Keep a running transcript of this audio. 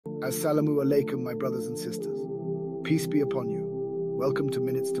Assalamu alaikum, my brothers and sisters. Peace be upon you. Welcome to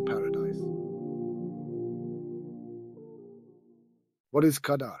Minutes to Paradise. What is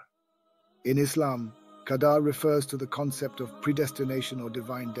Qadar? In Islam, Qadar refers to the concept of predestination or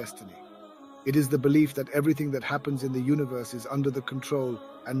divine destiny. It is the belief that everything that happens in the universe is under the control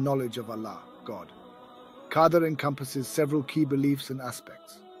and knowledge of Allah, God. Qadar encompasses several key beliefs and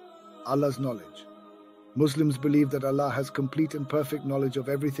aspects. Allah's knowledge. Muslims believe that Allah has complete and perfect knowledge of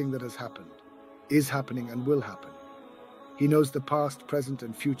everything that has happened, is happening and will happen. He knows the past, present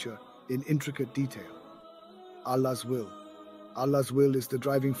and future in intricate detail. Allah's will. Allah's will is the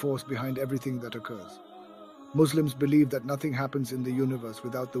driving force behind everything that occurs. Muslims believe that nothing happens in the universe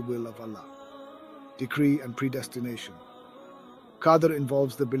without the will of Allah. Decree and predestination. Qadar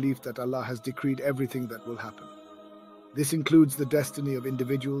involves the belief that Allah has decreed everything that will happen. This includes the destiny of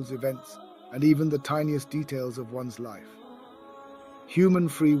individuals, events, and even the tiniest details of one's life. Human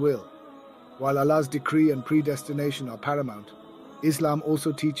free will. While Allah's decree and predestination are paramount, Islam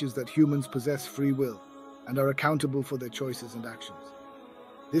also teaches that humans possess free will and are accountable for their choices and actions.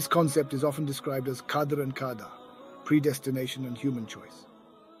 This concept is often described as Qadar and Qadar, predestination and human choice.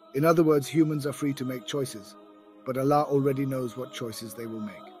 In other words, humans are free to make choices, but Allah already knows what choices they will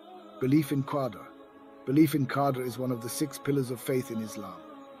make. Belief in Qadar. Belief in Qadar is one of the 6 pillars of faith in Islam.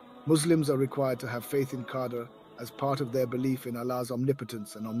 Muslims are required to have faith in Qadar as part of their belief in Allah's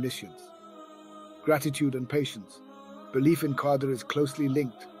omnipotence and omniscience. Gratitude and patience. Belief in Qadar is closely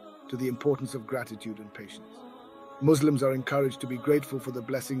linked to the importance of gratitude and patience. Muslims are encouraged to be grateful for the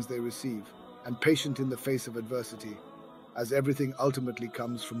blessings they receive and patient in the face of adversity, as everything ultimately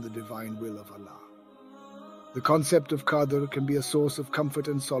comes from the divine will of Allah. The concept of Qadar can be a source of comfort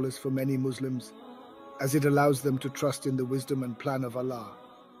and solace for many Muslims, as it allows them to trust in the wisdom and plan of Allah,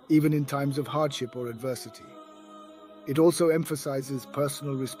 even in times of hardship or adversity. It also emphasizes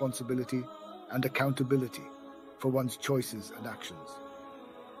personal responsibility and accountability for one's choices and actions.